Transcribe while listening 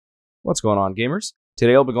What's going on, gamers?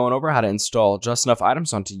 Today I'll be going over how to install just enough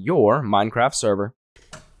items onto your Minecraft server.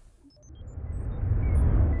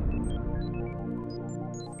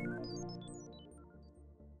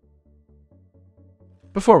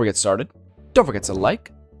 Before we get started, don't forget to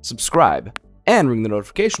like, subscribe, and ring the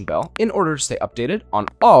notification bell in order to stay updated on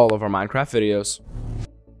all of our Minecraft videos.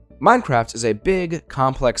 Minecraft is a big,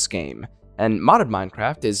 complex game, and modded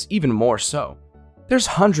Minecraft is even more so. There's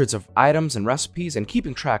hundreds of items and recipes, and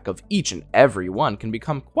keeping track of each and every one can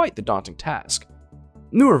become quite the daunting task.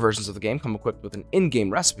 Newer versions of the game come equipped with an in-game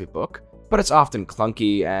recipe book, but it's often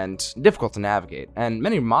clunky and difficult to navigate, and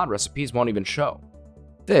many mod recipes won't even show.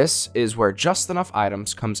 This is where Just Enough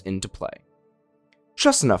Items comes into play.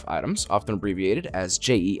 Just Enough Items, often abbreviated as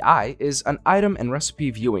JEI, is an item and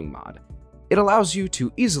recipe viewing mod. It allows you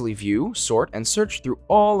to easily view, sort, and search through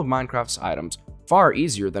all of Minecraft's items far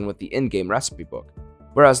easier than with the in-game recipe book.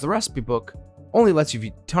 Whereas the recipe book only lets you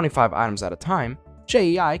view 25 items at a time,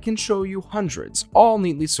 JEI can show you hundreds, all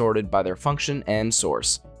neatly sorted by their function and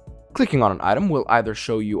source. Clicking on an item will either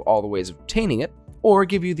show you all the ways of obtaining it, or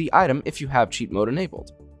give you the item if you have cheat mode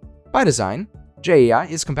enabled. By design, JEI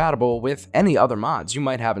is compatible with any other mods you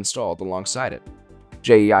might have installed alongside it.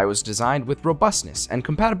 JEI was designed with robustness and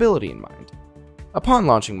compatibility in mind. Upon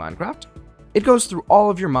launching Minecraft, it goes through all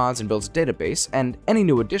of your mods and builds a database, and any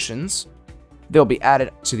new additions, they'll be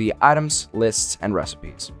added to the items, lists, and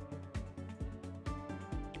recipes.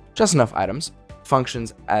 Just Enough Items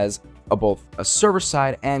functions as both a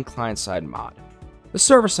server-side and client-side mod. The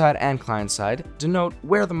server-side and client-side denote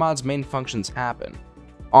where the mod's main functions happen,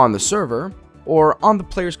 on the server, or on the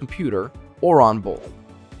player's computer, or on both.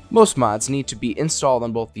 Most mods need to be installed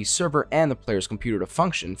on both the server and the player's computer to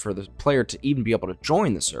function for the player to even be able to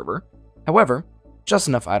join the server. However, Just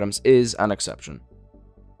Enough Items is an exception.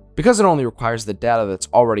 Because it only requires the data that's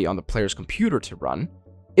already on the player's computer to run,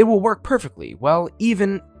 it will work perfectly well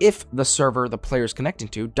even if the server the player's connecting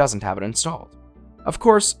to doesn't have it installed. Of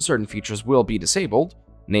course, certain features will be disabled,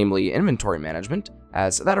 namely inventory management,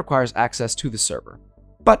 as that requires access to the server.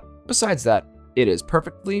 But besides that, it is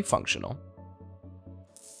perfectly functional.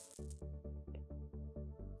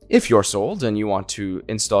 If you're sold and you want to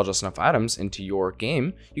install Just Enough Items into your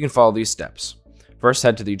game, you can follow these steps. First,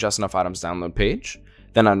 head to the Just Enough Items download page.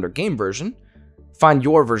 Then under Game Version, find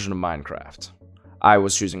your version of Minecraft. I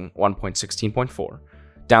was choosing 1.16.4.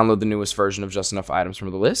 Download the newest version of Just Enough Items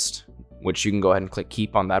from the list, which you can go ahead and click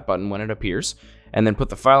Keep on that button when it appears, and then put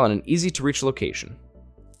the file in an easy-to-reach location.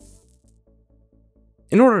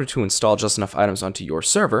 In order to install Just Enough Items onto your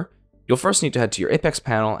server, you'll first need to head to your Apex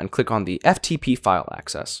panel and click on the FTP file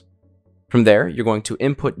access. From there, you're going to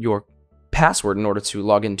input your password in order to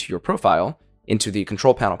log into your profile into the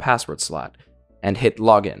control panel password slot, and hit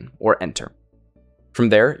Login or Enter. From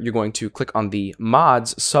there, you're going to click on the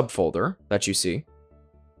Mods subfolder that you see.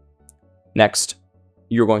 Next,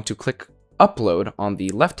 you're going to click Upload on the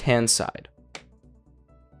left-hand side.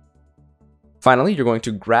 Finally, you're going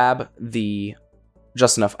to grab the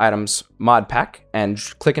Just Enough Items mod pack and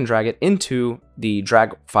click and drag it into the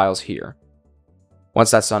drag files here. Once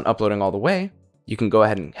that's done uploading all the way, you can go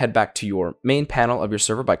ahead and head back to your main panel of your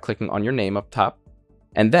server by clicking on your name up top,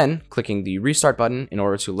 and then clicking the restart button in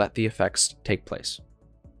order to let the effects take place.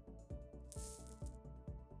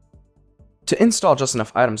 To install Just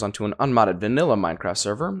Enough Items onto an unmodded vanilla Minecraft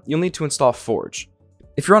server, you'll need to install Forge.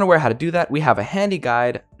 If you're unaware how to do that, we have a handy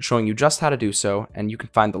guide showing you just how to do so, and you can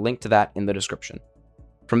find the link to that in the description.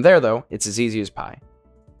 From there though, it's as easy as pie.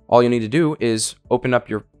 All you need to do is open up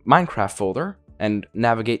your Minecraft folder and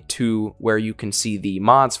navigate to where you can see the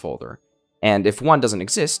mods folder, and if one doesn't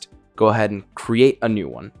exist, go ahead and create a new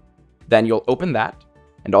one. Then you'll open that,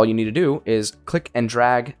 and all you need to do is click and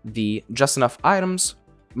drag the Just Enough Items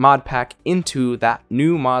mod pack into that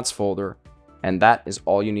new mods folder, and that is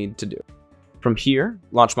all you need to do. From here,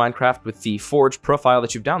 launch Minecraft with the Forge profile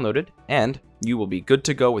that you've downloaded, and you will be good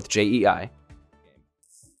to go with JEI.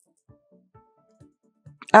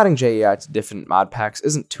 Adding JEI to different mod packs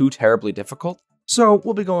isn't too terribly difficult, so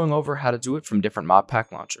we'll be going over how to do it from different mod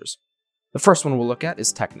pack launchers. The first one we'll look at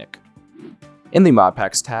is Technic. In the Mod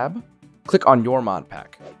Packs tab, click on your mod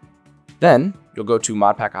pack. Then, you'll go to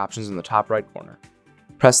Mod Pack Options in the top right corner.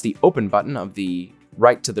 Press the Open button of the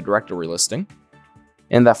right to the directory listing.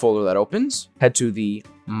 In that folder that opens, head to the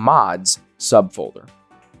Mods subfolder.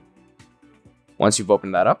 Once you've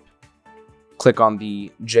opened that up, click on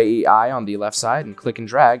the JEI on the left side and click and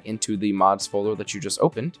drag into the Mods folder that you just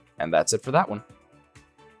opened, and that's it for that one.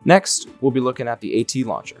 Next, we'll be looking at the AT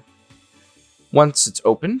Launcher. Once it's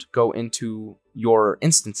opened, go into your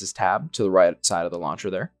Instances tab to the right side of the launcher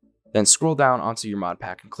there, then scroll down onto your mod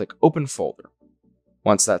pack and click Open Folder.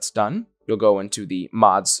 Once that's done, you'll go into the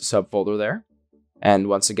mods subfolder there. And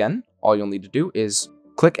once again, all you'll need to do is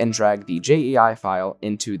click and drag the JEI file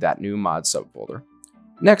into that new mod subfolder.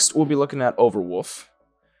 Next, we'll be looking at Overwolf.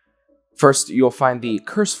 First, you'll find the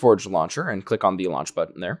CurseForge launcher and click on the launch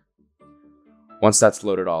button there. Once that's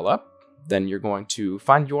loaded all up, then you're going to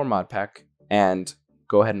find your mod pack and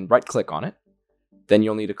go ahead and right-click on it. Then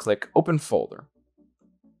you'll need to click Open Folder.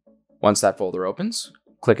 Once that folder opens,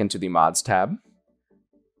 click into the Mods tab.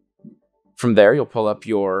 From there, you'll pull up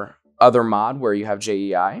your other mod where you have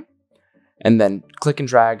JEI, and then click and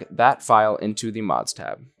drag that file into the Mods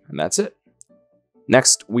tab, and that's it.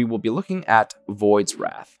 Next, we will be looking at Void's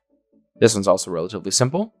Wrath. This one's also relatively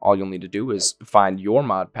simple. All you'll need to do is find your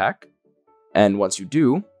mod pack, and once you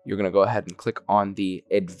do, you're going to go ahead and click on the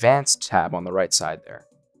Advanced tab on the right side there.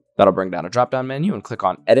 That'll bring down a drop-down menu and click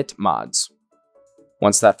on Edit Mods.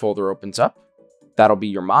 Once that folder opens up, that'll be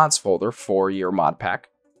your mods folder for your mod pack,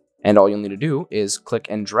 and all you'll need to do is click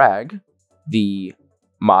and drag the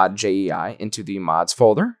mod JEI into the mods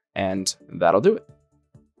folder, and that'll do it.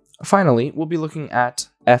 Finally, we'll be looking at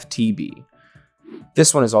FTB.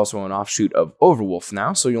 This one is also an offshoot of Overwolf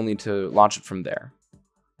now, so you'll need to launch it from there.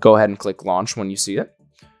 Go ahead and click Launch when you see it.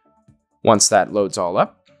 Once that loads all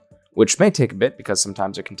up, which may take a bit because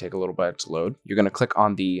sometimes it can take a little bit to load, you're going to click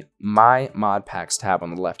on the My Mod Packs tab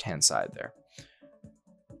on the left-hand side there.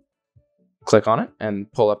 Click on it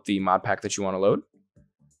and pull up the mod pack that you want to load.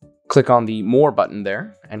 Click on the More button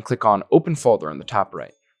there and click on Open Folder in the top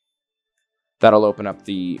right. That'll open up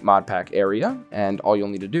the mod pack area, and all you'll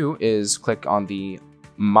need to do is click on the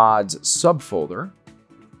Mods subfolder.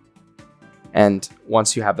 And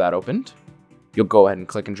once you have that opened, you'll go ahead and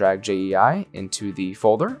click and drag JEI into the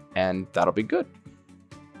folder, and that'll be good.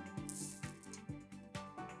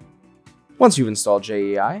 Once you've installed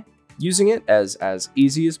JEI, using it as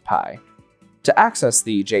easy as pie. To access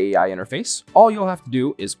the JEI interface, all you'll have to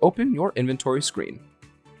do is open your inventory screen.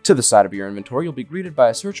 To the side of your inventory, you'll be greeted by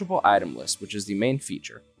a searchable item list, which is the main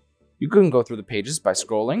feature. You can go through the pages by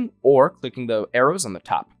scrolling or clicking the arrows on the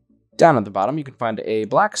top. Down at the bottom, you can find a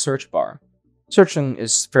black search bar. Searching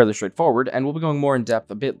is fairly straightforward, and we'll be going more in depth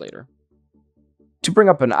a bit later. To bring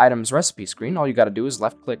up an item's recipe screen, all you gotta do is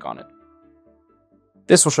left-click on it.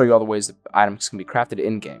 This will show you all the ways that items can be crafted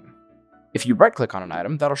in-game. If you right-click on an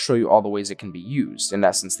item, that'll show you all the ways it can be used, in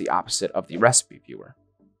essence the opposite of the recipe viewer.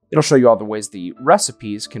 It'll show you all the ways the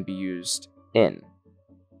recipes can be used in.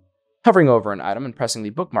 Hovering over an item and pressing the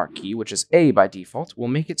bookmark key, which is A by default, will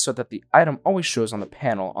make it so that the item always shows on the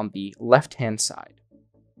panel on the left-hand side.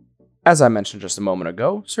 As I mentioned just a moment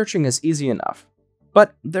ago, searching is easy enough,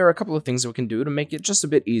 but there are a couple of things that we can do to make it just a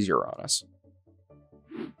bit easier on us.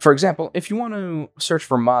 For example, if you want to search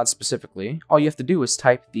for mods specifically, all you have to do is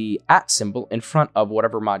type the @ symbol in front of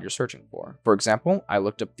whatever mod you're searching for. For example, I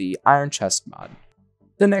looked up the Iron Chest mod.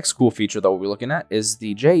 The next cool feature that we'll be looking at is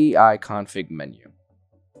the JEI config menu.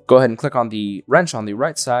 Go ahead and click on the wrench on the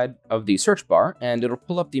right side of the search bar, and it'll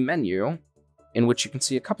pull up the menu in which you can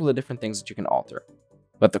see a couple of different things that you can alter.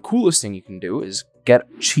 But the coolest thing you can do is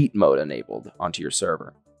get cheat mode enabled onto your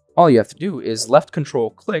server. All you have to do is left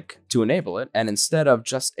control click to enable it, and instead of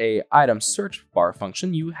just a item search bar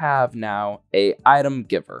function, you have now a item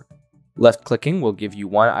giver. Left clicking will give you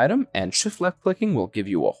one item, and shift left clicking will give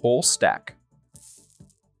you a whole stack.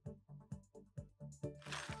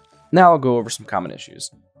 Now I'll go over some common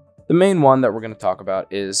issues. The main one that we're going to talk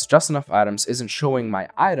about is Just Enough Items isn't showing my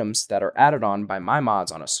items that are added on by my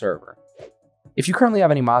mods on a server. If you currently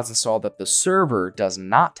have any mods installed that the server does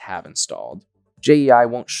not have installed, JEI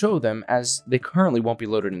won't show them as they currently won't be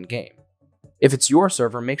loaded in-game. If it's your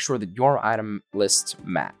server, make sure that your item lists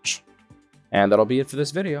match. And that'll be it for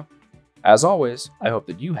this video. As always, I hope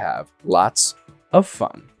that you have lots of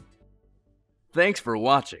fun. Thanks for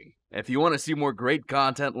watching. If you want to see more great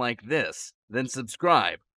content like this, then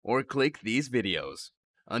subscribe or click these videos.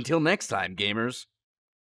 Until next time, gamers.